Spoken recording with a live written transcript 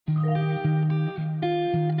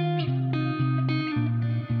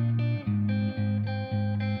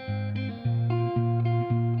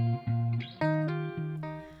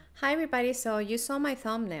Hi everybody, so you saw my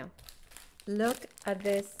thumbnail. Look at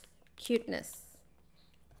this cuteness.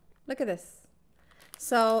 Look at this.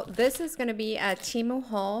 So this is going to be a Temu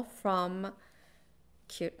haul from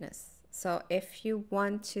Cuteness. So if you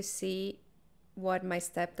want to see what my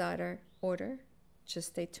stepdaughter ordered,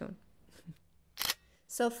 just stay tuned.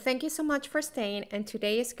 So thank you so much for staying, and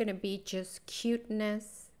today is going to be just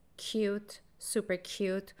cuteness, cute, super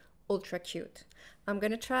cute, ultra cute. I'm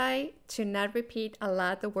going to try to not repeat a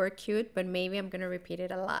lot the word cute, but maybe I'm going to repeat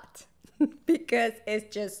it a lot because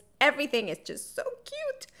it's just, everything is just so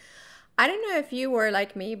cute. I don't know if you were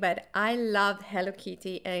like me, but I loved Hello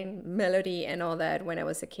Kitty and Melody and all that when I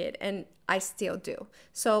was a kid, and I still do.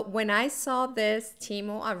 So when I saw this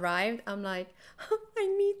Temu arrived, I'm like, oh,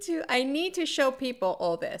 I need to show people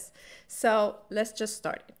all this. So let's just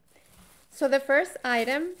start it. So the first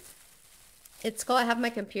item, it's called, I have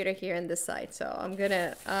my computer here on this side, so I'm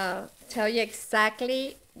gonna tell you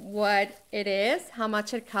exactly what it is, how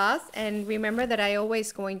much it costs, and remember that I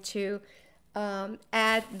always going to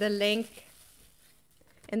add the link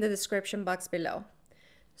in the description box below.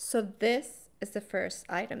 So this is the first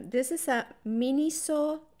item. This is a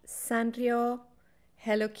MINISO Sanrio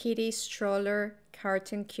Hello Kitty Stroller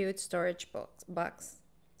Carton Cute storage box.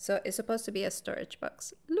 So it's supposed to be a storage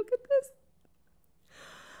box. Look at this.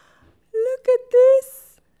 Look at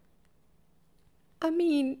this. I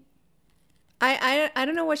mean, I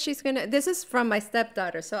don't know what she's gonna, this is from my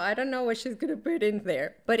stepdaughter, so I don't know what she's gonna put in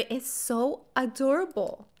there, but it's so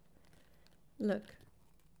adorable. Look.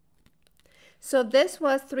 So this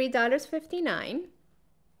was $3.59,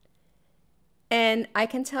 and I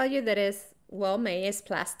can tell you that it's well made. It's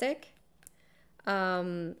plastic,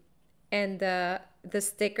 and the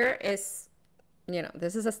sticker is, you know,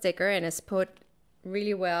 this is a sticker and it's put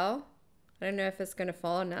really well. I don't know if it's gonna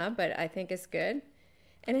fall or not, but I think it's good.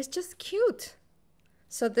 And it's just cute.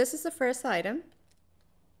 So this is the first item.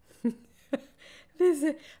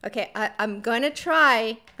 Okay, I'm gonna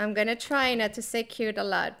try not to say cute a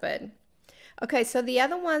lot, but okay, so the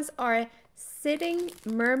other ones are Sitting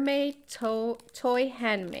Mermaid Toy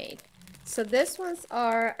Handmade. So this ones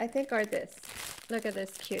are, I think are this. Look at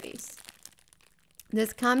this cuties.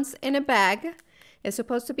 This comes in a bag. It's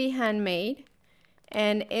supposed to be handmade,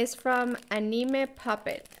 and it's from Anime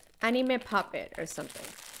Puppet or something.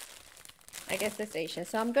 I guess it's Asian.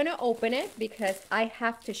 So I'm gonna open it because I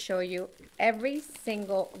have to show you every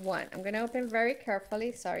single one. I'm gonna open very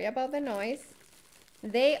carefully. Sorry about the noise.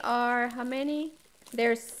 They are, how many?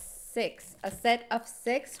 There's 6. A set of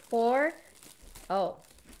 6 for, oh,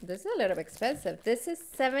 this is a little expensive. This is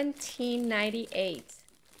 $17.98.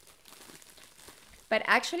 But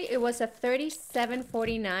actually it was a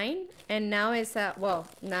 $37.49, and now it's a, well,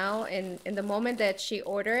 now in the moment that she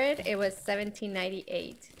ordered it, it was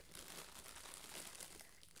 $17.98.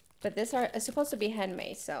 But these are supposed to be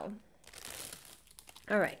handmade, so.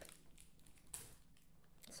 All right.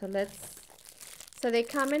 So they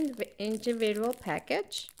come in individual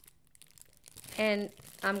package, and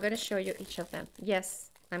I'm gonna show you each of them.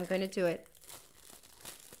 Yes, I'm gonna do it.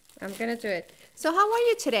 I'm gonna do it. So how are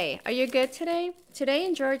you today? Are you good today? Today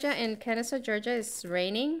in Georgia, in Kennesaw, Georgia, it's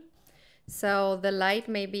raining. So the light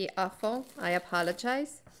may be awful. I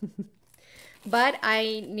apologize. But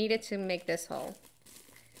I needed to make this haul.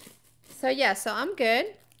 So yeah, so I'm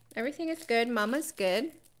good. Everything is good. Mama's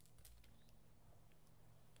good.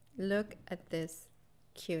 Look at this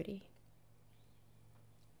cutie.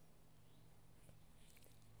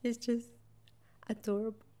 It's just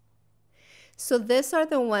adorable. So these are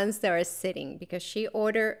the ones that are sitting, because she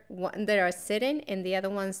ordered one that are sitting and the other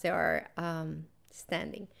ones that are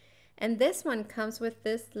standing. And this one comes with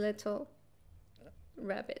this little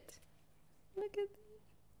rabbit. Look at that.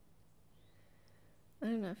 I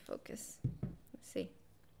don't know, focus. Let's see.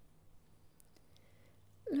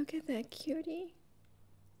 Look at that cutie.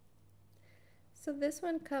 So this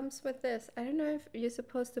one comes with this. I don't know if you're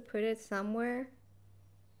supposed to put it somewhere.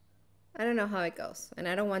 I don't know how it goes, and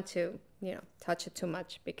I don't want to, you know, touch it too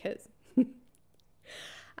much because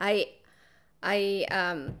I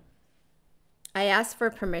asked for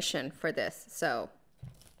permission for this, so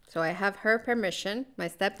I have her permission, my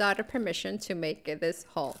stepdaughter permission to make this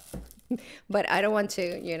haul, but I don't want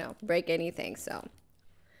to, you know, break anything. So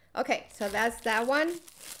okay, so that's that one.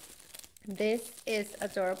 This is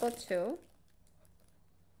adorable too.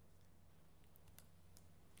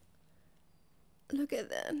 Look at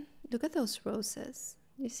that. Look at those roses.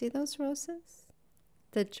 You see those roses?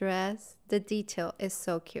 The dress, the detail is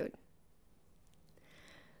so cute.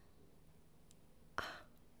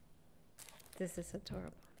 This is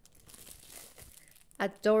adorable.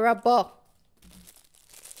 Adorable.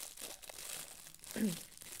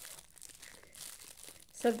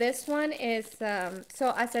 So this one is,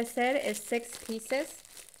 so as I said, it's 6 pieces.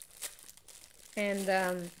 And,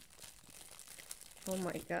 oh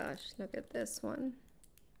my gosh, look at this one.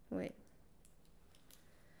 Wait.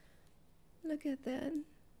 Look at that.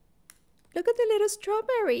 Look at the little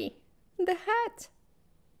strawberry in the hat.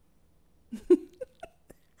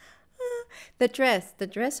 The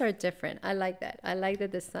dress are different. I like that. I like the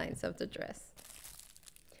designs of the dress.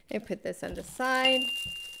 I put this on the side.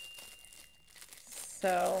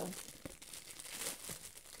 So,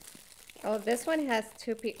 oh, this one has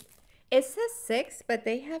 2 pieces. It says 6, but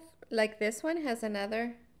they have, like this one has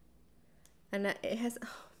another, and it has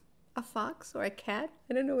a fox or a cat.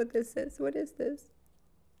 I don't know what this is. What is this?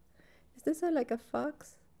 Is this like a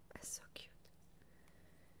fox? That's so cute.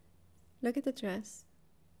 Look at the dress.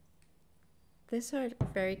 These are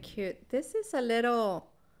very cute. This is a little,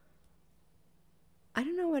 I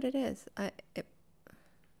don't know what it is.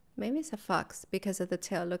 Maybe it's a fox because of the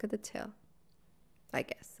tail. Look at the tail. I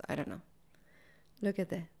guess. I don't know. Look at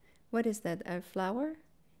that. What is that? A flower?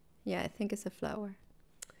 Yeah, I think it's a flower.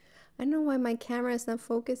 I don't know why my camera is not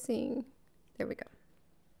focusing. There we go.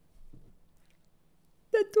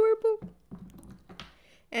 Adorable.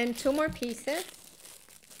 And 2 more pieces.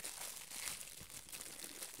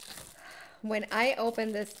 When I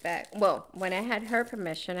opened this bag, well, when I had her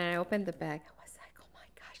permission and I opened the bag, I was like, oh my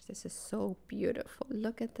gosh, this is so beautiful.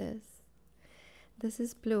 Look at this. This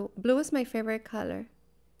is blue. Blue is my favorite color.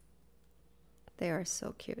 They are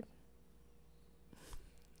so cute.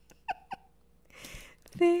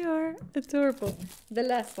 They are adorable. The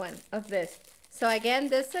last one of this. So again,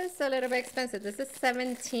 this is a little bit expensive. This is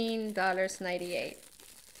 $17.98.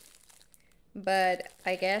 But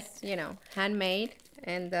I guess, you know, handmade.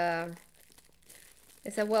 And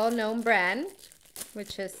it's a well-known brand,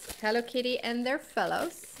 which is Hello Kitty and their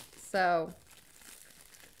fellows. So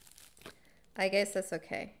I guess that's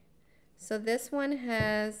okay. So this one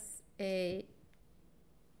has a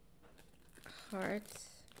heart.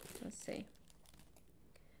 Let's see.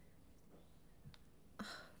 Oh,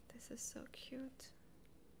 this is so cute.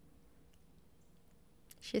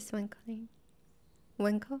 She's twinkling.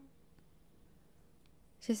 Winkle.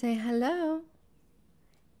 She's saying hello.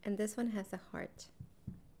 And this one has a heart.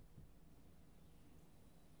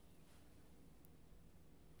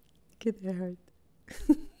 Look at the heart.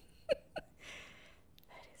 That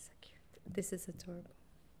is so cute. This is adorable.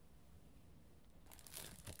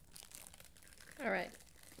 All right.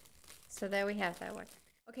 So there we have that one.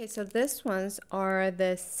 Okay, so these ones are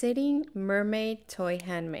the Sitting Mermaid Toy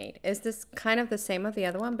Handmade. Is this kind of the same as the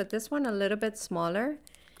other one, but this one a little bit smaller.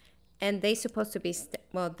 And they supposed to be,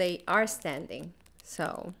 well, they are standing.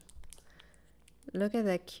 So look at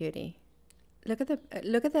that cutie. Look at the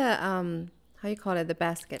how you call it, the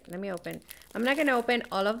basket. Let me open. I'm not gonna open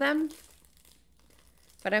all of them,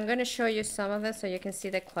 but I'm gonna show you some of them so you can see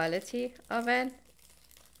the quality of it.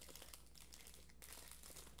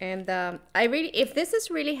 And if this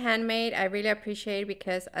is really handmade, I really appreciate it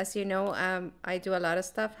because, as you know, I do a lot of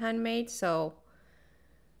stuff handmade, so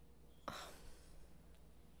I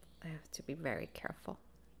have to be very careful.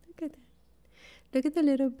 Look at that. Look at the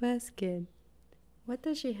little basket. What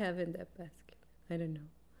does she have in that basket? I don't know.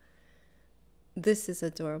 This is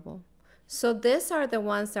adorable. So these are the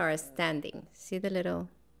ones that are standing. See the little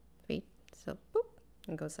feet? So boop,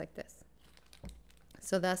 it goes like this.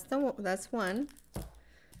 So that's one.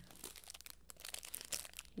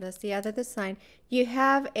 That's the other design. You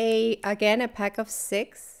have again a pack of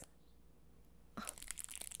 6. Oh,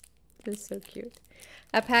 this is so cute.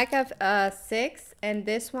 A pack of 6, and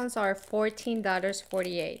these ones are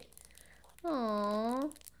 $14.48.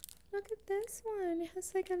 Aww, look at this one. It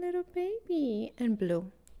has like a little baby. And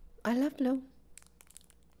blue. I love blue.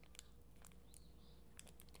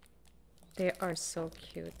 They are so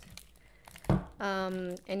cute.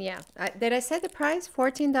 And yeah, did I say the price?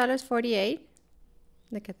 $14.48.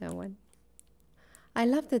 Look at that one. I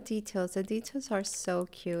love the details. The details are so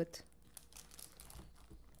cute.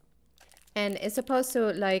 And it's supposed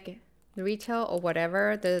to, like, retail or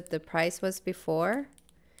whatever the price was before.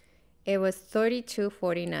 It was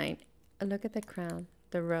 $32.49. Look at the crown,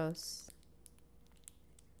 the rose.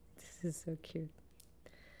 This is so cute.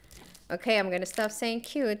 Okay, I'm gonna stop saying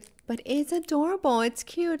cute, but it's adorable. It's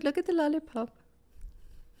cute. Look at the lollipop.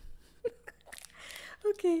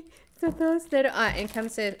 Okay, so those little it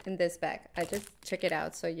comes in this bag. I just check it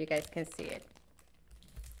out so you guys can see it.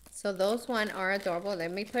 So those one are adorable.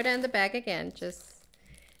 Let me put it in the bag again, just,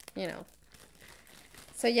 you know.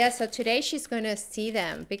 So yeah, so today she's gonna see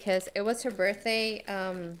them because it was her birthday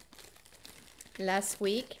last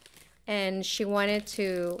week, and she wanted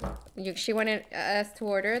us to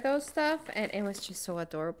order those stuff, and it was just so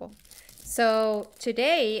adorable. So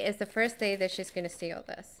today is the first day that she's gonna see all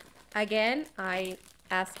this. Again, I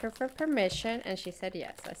asked her for permission, and she said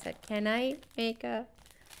yes. I said, can I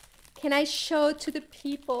show to the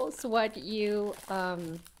people what you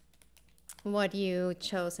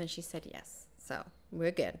chose? And she said yes. So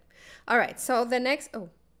we're good. All right. So the next, oh,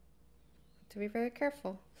 to be very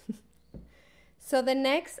careful. So the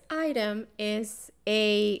next item is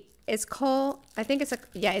it's called, I think it's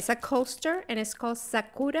a coaster, and it's called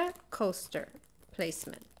Sakura coaster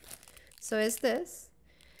placement. So it's this.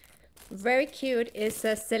 Very cute. It's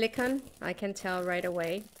a silicone. I can tell right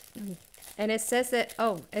away. And it says that,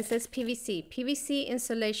 it says PVC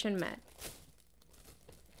insulation mat.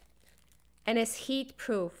 And it's heat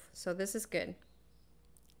proof. So this is good.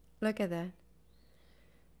 Look at that.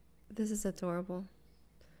 This is adorable.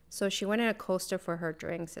 So she wanted a coaster for her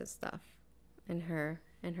drinks and stuff in her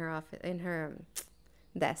office, in her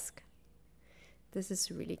desk. This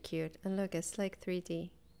is really cute. And look, it's like 3D.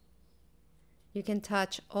 You can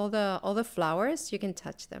touch all the flowers. You can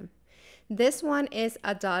touch them. This one is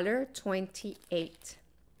 $1.28.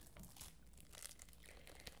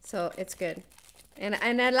 So it's good. And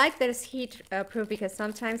I like that it's heat proof, because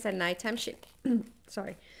sometimes at nighttime she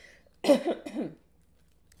sorry.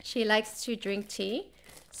 She likes to drink tea,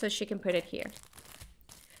 so she can put it here.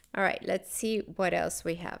 All right, let's see what else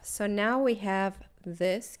we have. So now we have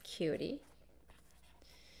this cutie.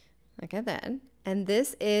 Look at that. And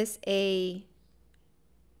this is a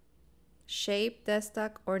shape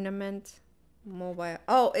desktop ornament mobile.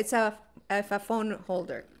 Oh, it's a phone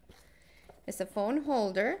holder. It's a phone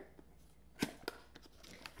holder.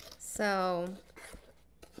 So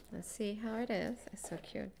let's see how it is. It's so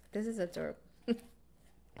cute. This is adorable.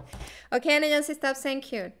 Okay, and Nancy, stop saying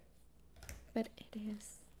cute. But it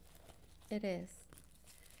is. It is.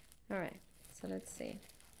 All right. So let's see.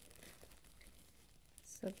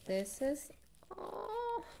 So this is,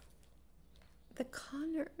 oh, the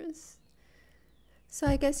colors. So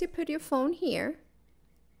I guess you put your phone here.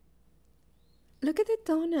 Look at the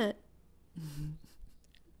donut.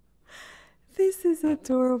 This is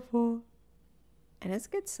adorable. And it's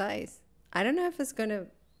good size. I don't know if it's gonna,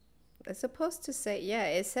 it's supposed to say, yeah,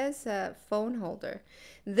 it says phone holder.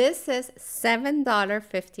 This is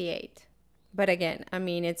 $7.58. But again, I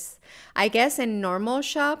mean, it's, I guess in normal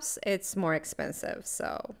shops, it's more expensive.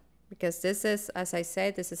 So, because this is, as I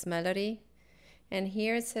said, this is Melody. And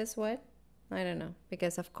here it says what? I don't know.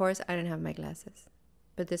 Because of course I don't have my glasses.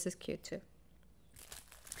 But this is cute too.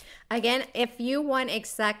 Again, if you want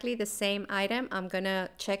exactly the same item, I'm going to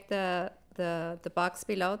check the box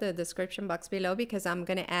below, the description box below, because I'm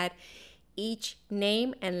going to add each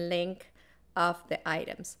name and link of the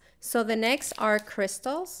items. So the next are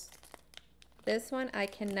crystals. This one I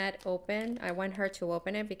cannot open. I want her to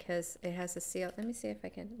open it because it has a seal. Let me see if I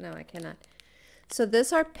can. No, I cannot. So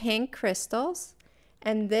these are pink crystals.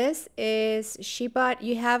 And this is, she bought,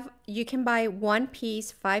 you can buy 1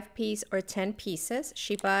 piece, 5 piece, or 10 pieces.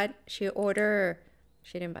 She ordered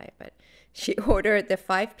the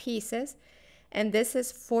 5 pieces. And this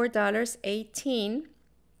is $4.18.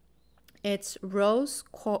 It's rose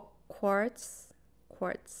quartz.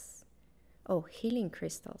 Oh, healing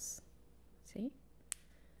crystals. See?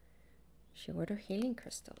 She ordered healing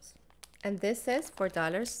crystals. And this is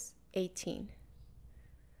 $4.18.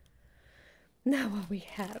 Now what we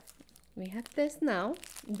have this now.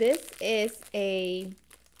 This is a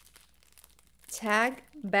tag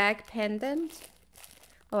bag pendant.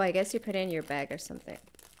 Oh, I guess you put it in your bag or something.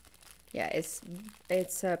 Yeah, it's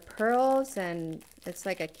pearls, and it's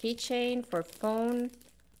like a keychain for phone.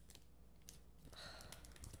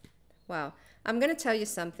 Wow. I'm going to tell you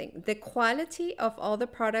something. The quality of all the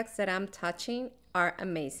products that I'm touching are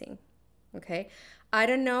amazing. Okay? I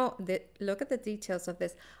don't know. Look at the details of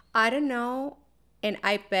this. I don't know, and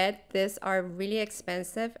I bet these are really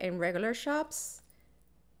expensive in regular shops.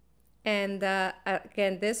 And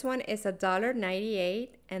again, this one is $1.98,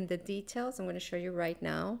 and the details I'm going to show you right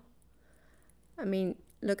now. I mean,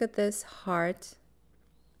 look at this heart.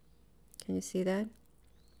 Can you see that?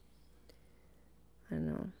 I don't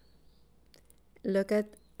know. Look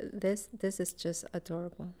at this. This is just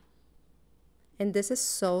adorable. And this is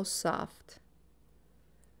so soft.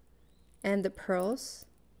 And the pearls.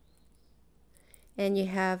 And you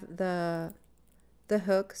have the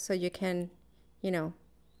hook, so you can,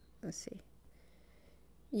 let's see.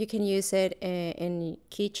 You can use it in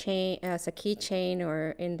keychain, as a keychain,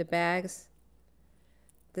 or in the bags.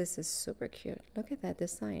 This is super cute. Look at that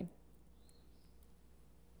design.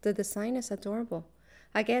 The design is adorable.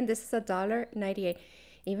 Again, this is $1.98.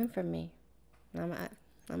 Even for me. I'm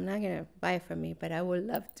not gonna buy it for me, but I would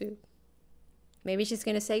love to. Maybe she's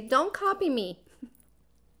gonna say, don't copy me.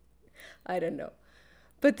 I don't know.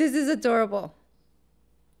 But this is adorable.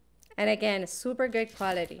 And again, super good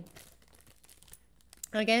quality.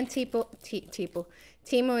 Again,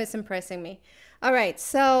 Temu is impressing me. All right,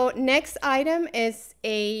 so next item is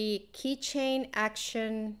a keychain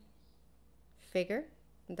action figure.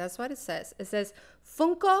 That's what it says. It says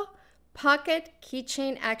Funko Pocket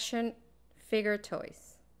Keychain Action Figure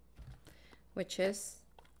Toys, which is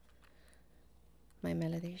My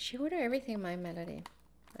Melody. She ordered everything My Melody.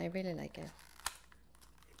 I really like it.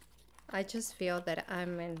 I just feel that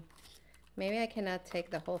I'm in... Maybe I cannot take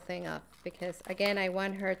the whole thing up because, again, I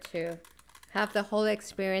want her to have the whole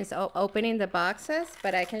experience of opening the boxes,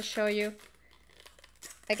 but I can show you,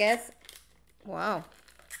 I guess, wow.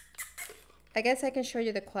 I guess I can show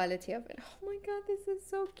you the quality of it. Oh my God, this is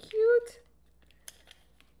so cute.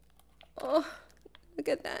 Oh, look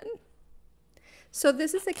at that. So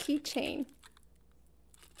this is a keychain.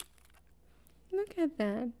 Look at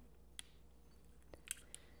that.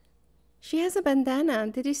 She has a bandana.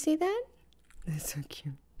 Did you see that? That's so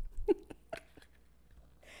cute.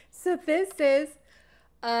 So this is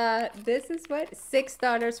what?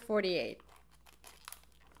 $6.48.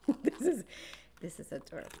 This is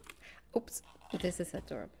adorable. Oops, this is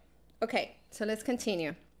adorable. Okay, so let's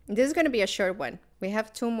continue. This is going to be a short one. We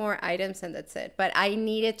have 2 more items and that's it. But I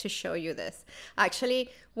needed to show you this.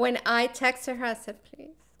 Actually, when I texted her, I said,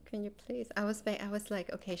 please, can you please? I was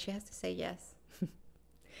like, okay, she has to say yes.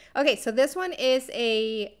 Okay, so this one is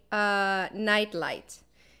a night light.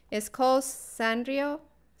 It's called Sanrio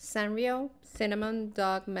Cinnamon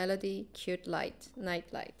Dog Melody Cute Light,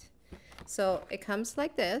 Night Light. So it comes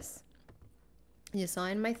like this. You saw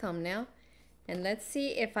in my thumbnail. And let's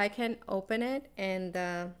see if I can open it. And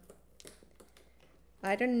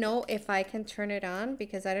I don't know if I can turn it on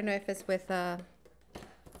because I don't know if it's with how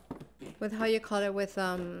you call it, with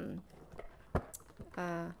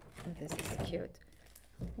this is cute,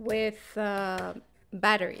 with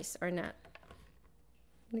batteries or not.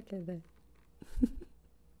 Look at that.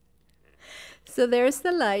 So there's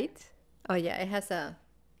the light. Oh yeah, it has a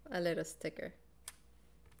little sticker.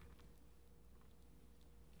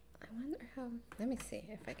 I wonder how, let me see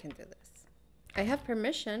if I can do this. I have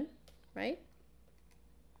permission, right?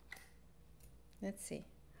 Let's see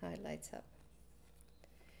how it lights up.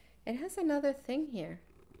 It has another thing here.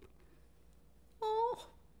 Oh,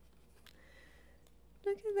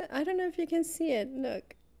 look at that. I don't know if you can see it.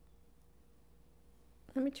 Look.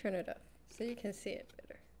 Let me turn it up so you can see it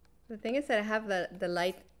better. The thing is that I have the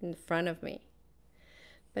light in front of me.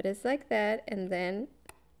 But it's like that, and then,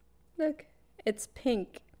 look, it's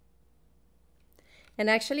pink. And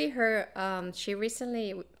actually she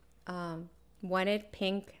recently wanted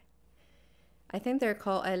pink. I think they're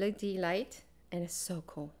called LED light, and it's so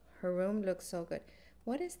cool. Her room looks so good.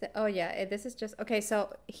 What is the, oh yeah, this is just, okay,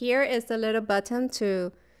 so here is the little button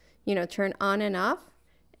to, turn on and off,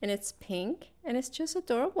 and it's pink, and it's just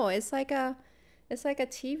adorable. It's like a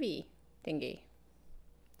TV thingy.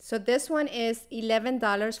 So this one is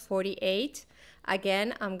 $11.48.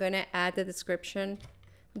 Again, I'm gonna add the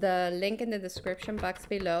link in the description box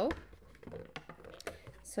below,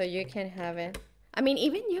 so you can have it. I mean,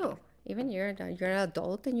 even you're an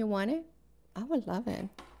adult and you want it, I would love it.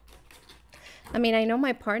 I mean, I know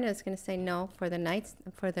my partner is gonna say no for the light,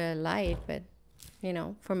 but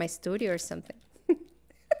for my studio or something.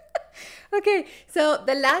 Okay, so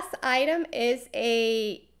the last item is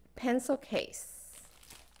a pencil case.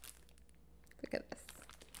 Look at this.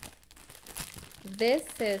 This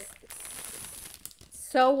is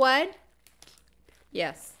so what?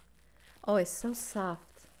 Yes. Oh, it's so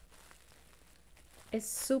soft. It's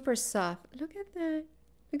super soft. Look at that.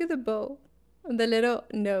 Look at the bow and the little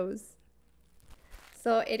nose.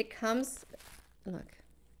 So it comes, look,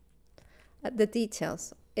 at the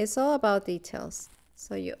details. It's all about details.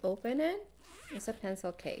 So you open it, it's a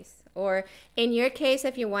pencil case. Or in your case,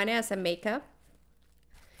 if you want it as a makeup,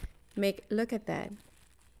 look at that.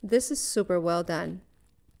 This is super well done.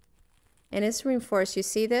 And it's reinforced. You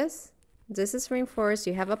see this? This is reinforced.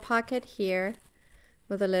 You have a pocket here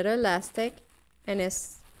with a little elastic, and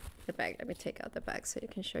it's the bag. Let me take out the bag so you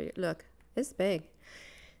can show you. Look, it's big.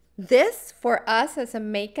 This, for us as a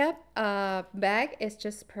makeup bag, is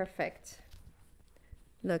just perfect.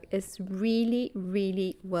 Look, it's really,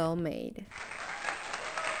 really well made.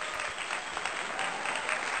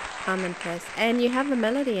 I'm impressed. And you have the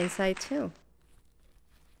melody inside too.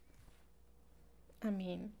 I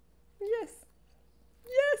mean, yes.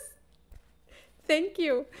 Yes. Thank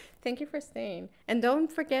you. Thank you for staying. And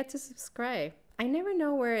don't forget to subscribe. I never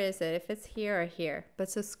know where is it, if it's here or here, but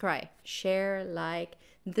subscribe, share, like.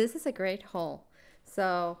 This is a great haul.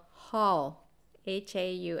 So haul,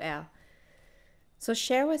 Haul. So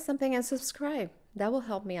share with something and subscribe. That will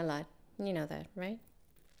help me a lot. You know that, right?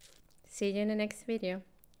 See you in the next video.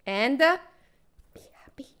 And be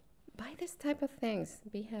happy. Buy this type of things.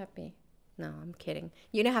 Be happy. No, I'm kidding.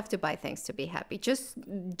 You don't have to buy things to be happy. Just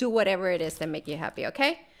do whatever it is that make you happy,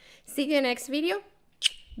 okay? See you in the next video.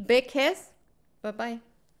 Big kiss. Bye-bye.